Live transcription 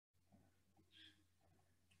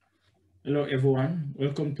Hello everyone,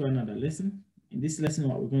 welcome to another lesson. In this lesson,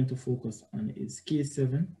 what we're going to focus on is case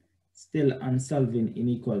 7, still on solving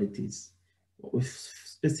inequalities. What we're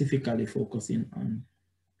specifically focusing on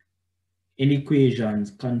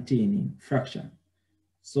inequations containing fraction.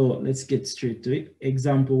 So let's get straight to it.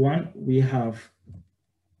 Example 1, we have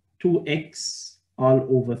 2x all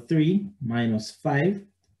over 3 minus 5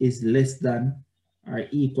 is less than or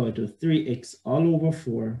equal to 3x all over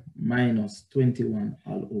 4 minus 21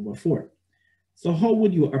 all over 4. So how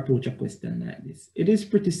would you approach a question like this? It is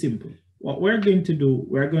pretty simple. What we're going to do,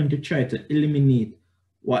 we're going to try to eliminate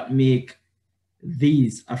what make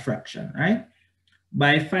these a fraction, right?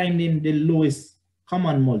 By finding the lowest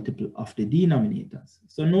common multiple of the denominators.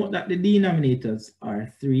 So note that the denominators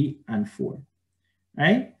are 3 and 4,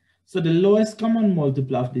 right? So the lowest common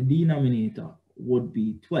multiple of the denominator would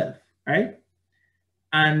be 12, right?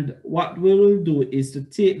 And what we will do is to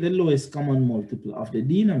take the lowest common multiple of the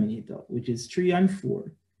denominator, which is 3 and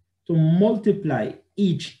 4, to multiply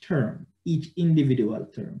each term, each individual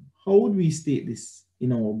term. How would we state this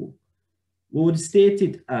in our book? We would state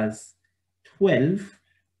it as 12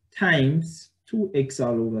 times 2x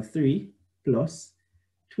all over 3 plus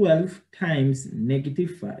 12 times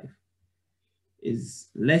negative 5 is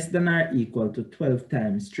less than or equal to 12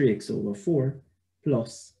 times 3x over 4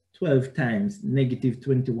 plus 12 times negative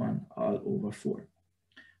 21 all over 4.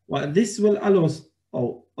 What this will allow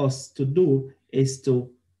us to do is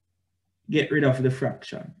to get rid of the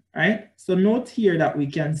fraction, right? So note here that we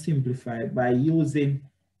can simplify by using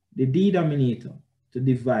the denominator to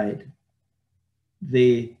divide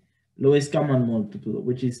the lowest common multiple,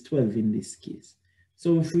 which is 12 in this case.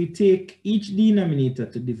 So if we take each denominator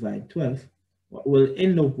to divide 12, what we'll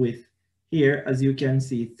end up with here, as you can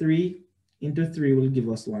see, 3 into 3 will give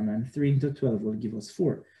us 1, and 3 into 12 will give us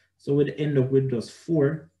 4. So we'd end up with just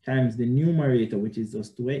 4 times the numerator, which is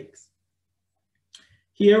just 2x.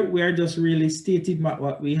 Here, we are just really stating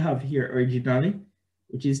what we have here originally,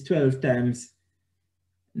 which is 12 times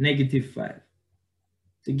negative 5.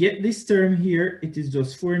 To get this term here, it is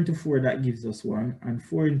just 4 into 4, that gives us 1, and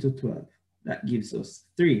 4 into 12, that gives us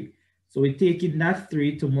 3. So we take in that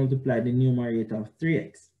 3 to multiply the numerator of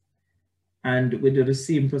 3x. And we do the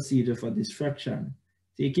same procedure for this fraction.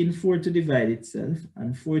 Taking 4 to divide itself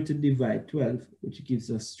and 4 to divide 12, which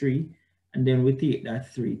gives us 3. And then we take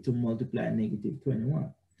that 3 to multiply negative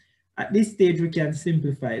 21. At this stage, we can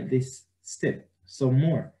simplify this step some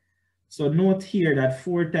more. So note here that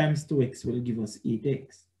 4 times 2x will give us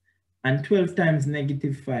 8x. And 12 times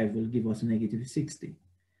negative 5 will give us negative 60.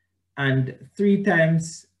 And 3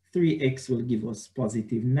 times 3x will give us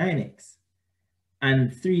positive 9x.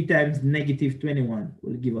 And 3 times negative 21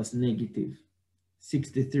 will give us negative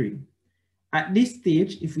 63. At this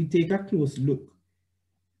stage, if we take a close look,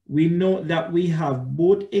 we know that we have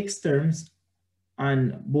both x terms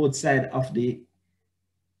on both sides of the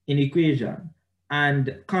inequation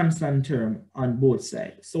and constant term on both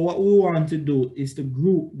sides. So what we want to do is to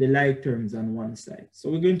group the like terms on one side.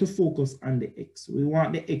 So we're going to focus on the x. We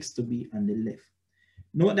want the x to be on the left.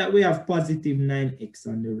 Note that we have positive 9x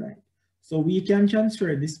on the right. So we can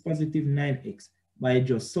transfer this positive 9x by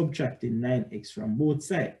just subtracting 9x from both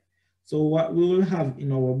sides. So what we will have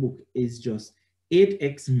in our book is just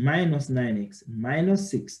 8x minus 9x minus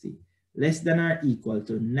 60 less than or equal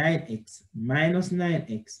to 9x minus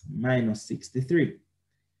 9x minus 63.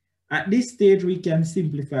 At this stage, we can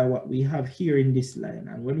simplify what we have here in this line.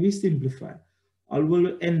 And when we simplify, all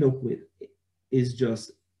we'll end up with is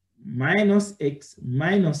just minus x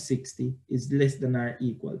minus 60 is less than or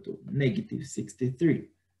equal to negative 63,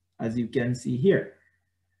 as you can see here.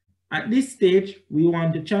 At this stage, we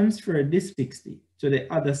want to transfer this 60 to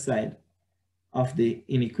the other side of the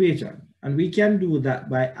inequation, and we can do that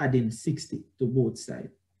by adding 60 to both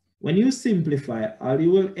sides. When you simplify, all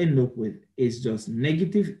you will end up with is just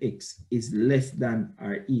negative x is less than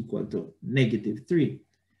or equal to negative 3.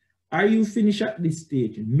 Are you finished at this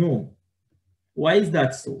stage? No. Why is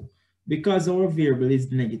that so? Because our variable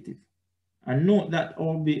is negative. And note that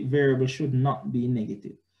our variable should not be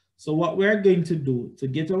negative. So what we're going to do to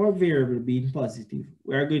get our variable being positive,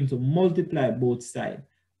 we're going to multiply both sides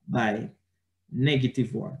by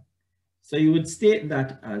negative 1. So you would state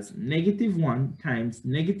that as negative 1 times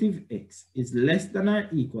negative x is less than or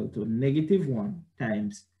equal to negative 1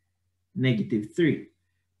 times negative 3.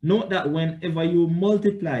 Note that whenever you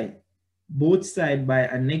multiply both sides by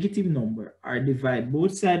a negative number or divide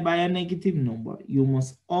both sides by a negative number, you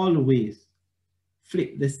must always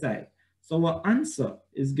flip the side. So our answer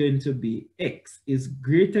is going to be x is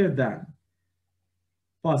greater than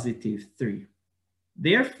positive 3.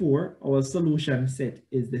 Therefore, our solution set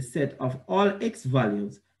is the set of all x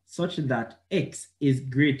values such that x is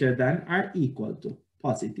greater than or equal to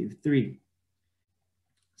positive 3.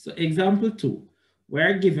 So example 2, we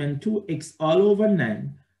are given 2x all over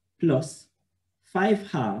 9 plus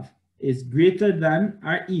 5 half is greater than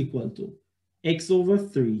or equal to x over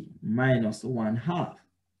 3 minus 1 half.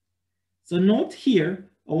 So note here,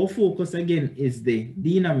 our focus again is the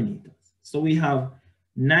denominators. So we have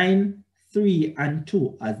 9, 3, and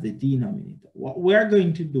 2 as the denominator. What we're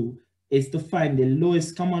going to do is to find the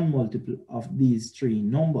lowest common multiple of these three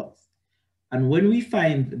numbers. And when we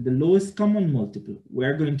find the lowest common multiple,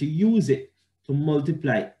 we're going to use it to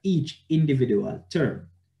multiply each individual term.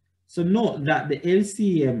 So note that the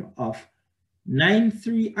LCM of 9,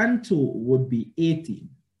 3, and 2 would be 18.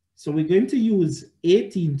 So we're going to use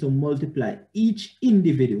 18 to multiply each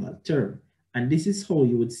individual term. And this is how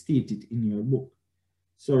you would state it in your book.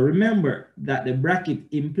 So remember that the bracket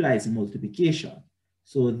implies multiplication.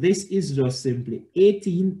 So this is just simply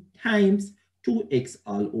 18 times 2x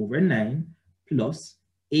all over 9 plus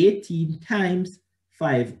 18 times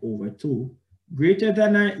 5 over 2 greater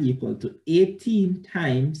than or equal to 18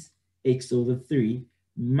 times x over 3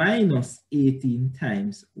 minus 18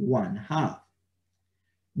 times 1 half.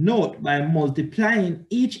 Note, by multiplying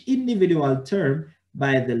each individual term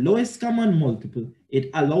by the lowest common multiple, it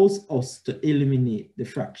allows us to eliminate the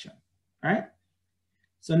fraction, right?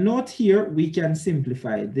 So note here, we can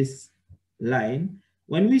simplify this line.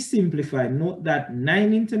 When we simplify, note that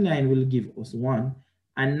 9 into 9 will give us 1,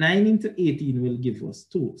 and 9 into 18 will give us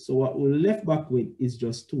 2. So what we're left back with is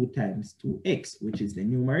just 2 times 2x, which is the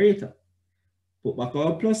numerator. Put back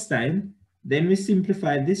our plus sign, then we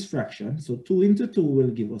simplify this fraction. So 2 into 2 will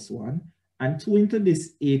give us 1, and 2 into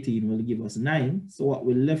this 18 will give us 9. So what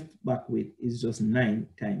we're left back with is just 9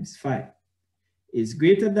 times 5 is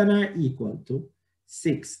greater than or equal to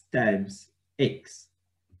 6 times x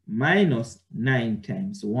minus 9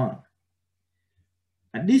 times 1.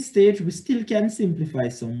 At this stage, we still can simplify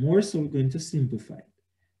some more, so we're going to simplify.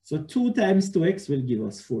 So 2 times 2x will give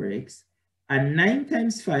us 4x, and 9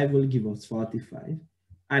 times 5 will give us 45,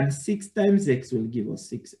 and 6 times x will give us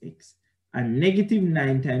 6x, and negative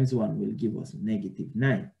 9 times 1 will give us negative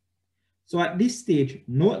 9. So at this stage,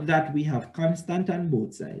 note that we have constant on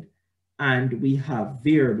both sides, and we have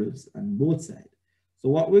variables on both sides. So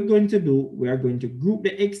what we're going to do, we are going to group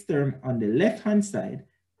the x term on the left-hand side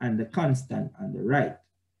and the constant on the right.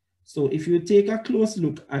 So if you take a close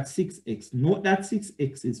look at 6x, note that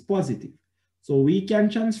 6x is positive. So we can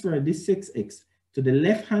transfer this 6x to the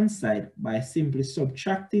left-hand side by simply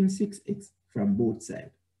subtracting 6x from both sides.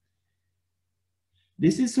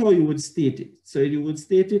 This is how you would state it. So you would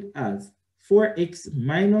state it as 4x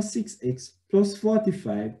minus 6x plus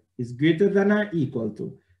 45 is greater than or equal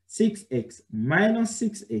to 6x minus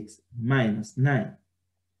 6x minus 9.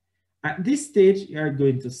 At this stage, you are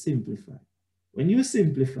going to simplify. When you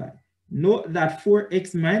simplify, note that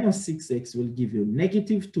 4x minus 6x will give you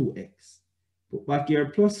negative 2x. Put back your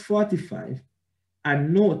plus 45,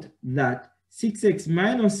 and note that 6x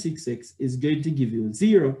minus 6x is going to give you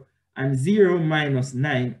 0, and 0 minus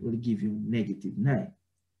 9 will give you negative 9.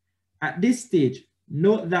 At this stage,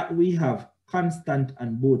 note that we have constant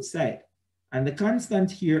on both sides, and the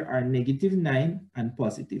constant here are negative 9 and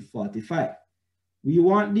positive 45. We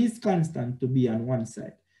want this constant to be on one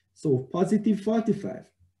side, so positive 45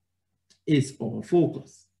 is our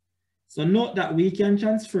focus. So note that we can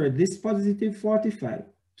transfer this positive 45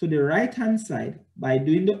 to the right-hand side by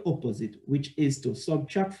doing the opposite, which is to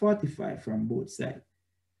subtract 45 from both sides.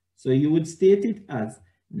 So you would state it as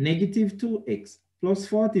negative 2x plus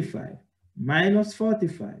 45 minus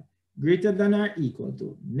 45 greater than or equal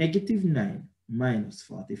to negative 9 minus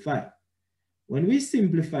 45. When we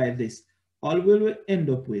simplify this, all we will end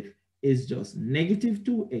up with is just negative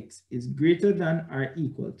 2x is greater than or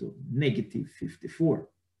equal to negative 54.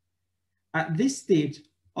 At this stage,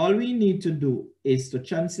 all we need to do is to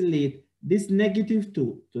translate this negative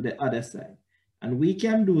 2 to the other side. And we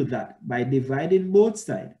can do that by dividing both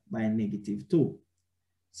sides by negative 2.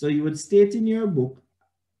 So you would state in your book,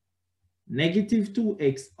 negative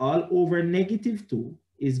 2x all over negative 2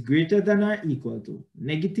 is greater than or equal to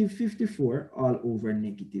negative 54 all over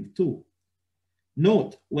negative 2.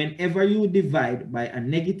 Note, whenever you divide by a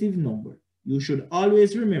negative number, you should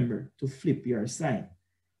always remember to flip your sign.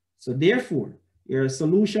 So therefore, your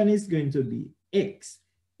solution is going to be x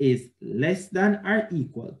is less than or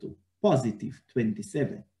equal to positive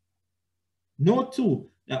 27. Note too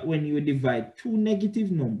that when you divide two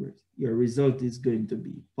negative numbers, your result is going to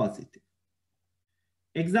be positive.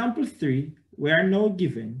 Example 3, we are now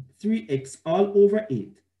given 3x all over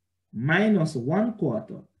 8 minus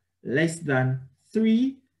 1/4 less than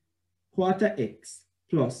 3/4 x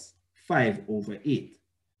plus 5 over 8.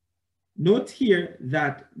 Note here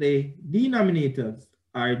that the denominators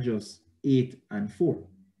are just 8 and 4.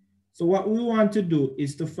 So what we want to do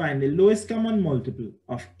is to find the lowest common multiple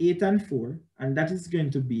of 8 and 4, and that is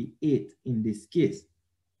going to be 8 in this case.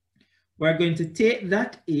 We're going to take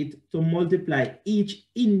that 8 to multiply each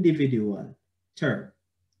individual term.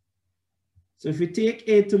 So if we take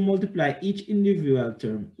 8 to multiply each individual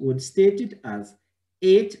term, we would state it as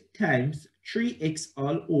 8 times 3x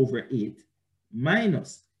all over 8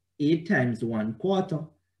 minus 8 times 1/4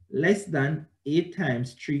 less than 8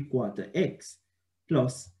 times 3/4 x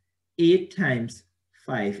plus 8 times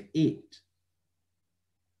 5/8.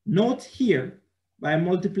 Note here, by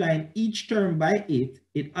multiplying each term by 8,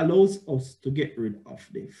 it allows us to get rid of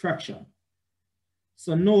the fraction.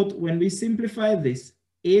 So note, when we simplify this,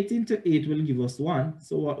 8 into 8 will give us 1.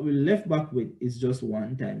 So what we're left back with is just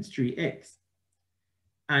 1 times 3x.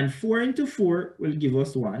 And 4 into 4 will give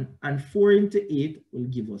us 1. And 4 into 8 will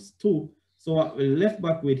give us 2. So what we're left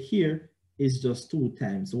back with here is just 2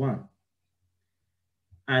 times 1.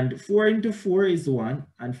 And 4 into 4 is 1.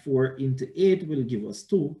 And 4 into 8 will give us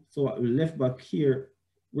 2. So what we're left back here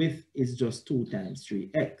with is just 2 times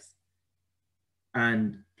 3x.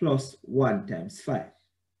 And plus 1 times 5.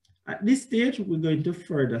 At this stage, we're going to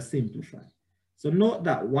further simplify. So note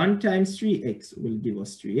that 1 times 3x will give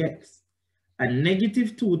us 3x. And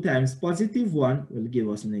negative 2 times positive 1 will give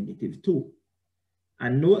us negative 2.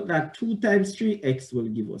 And note that 2 times 3x will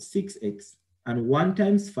give us 6x. And 1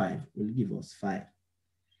 times 5 will give us 5.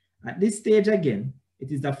 At this stage again,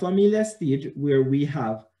 it is the familiar stage where we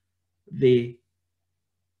have the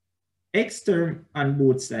x term on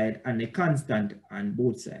both sides and the constant on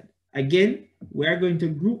both sides. Again, we are going to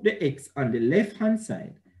group the x on the left-hand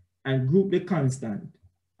side and group the constant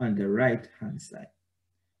on the right-hand side.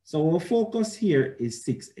 So our focus here is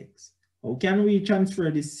 6x. How can we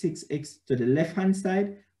transfer this 6x to the left-hand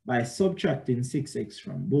side? By subtracting 6x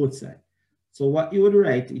from both sides. So what you would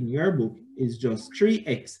write in your book is just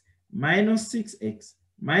 3x minus 6x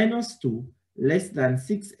minus 2 less than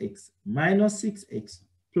 6x minus 6x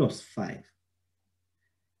plus 5.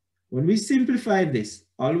 When we simplify this,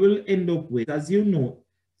 all we'll end up with, as you know,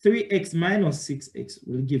 3x minus 6x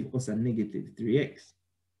will give us a negative 3x.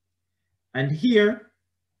 And here,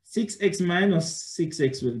 6x minus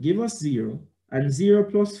 6x will give us 0, and 0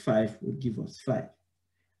 plus 5 will give us 5.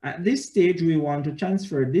 At this stage, we want to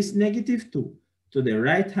transfer this negative 2 to the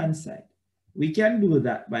right-hand side. We can do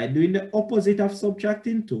that by doing the opposite of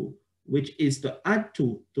subtracting 2, which is to add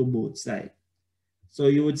 2 to both sides. So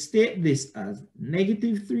you would state this as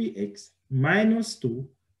negative 3x minus 2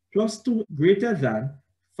 plus 2 greater than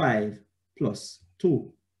 5 plus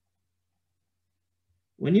 2.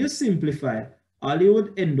 When you simplify, all you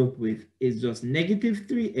would end up with is just negative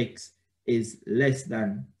 3x is less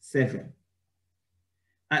than 7.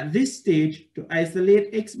 At this stage, to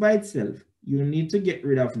isolate x by itself, you need to get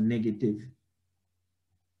rid of negative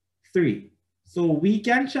 3. So we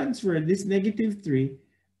can transfer this negative 3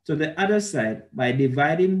 to the other side by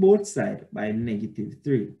dividing both sides by negative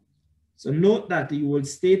 3. So note that you will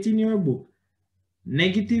state in your book,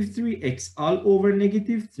 negative 3x all over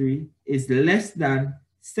negative 3 is less than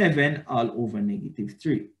 7 all over negative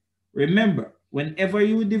 3. Remember, whenever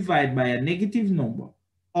you divide by a negative number,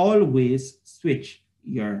 always switch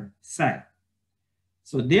your sign.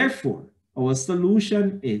 So therefore, our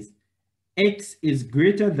solution is x is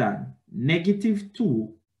greater than negative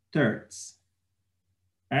 2/3.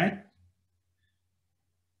 All right?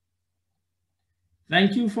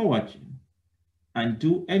 Thank you for watching, and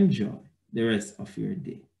do enjoy the rest of your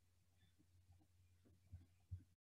day.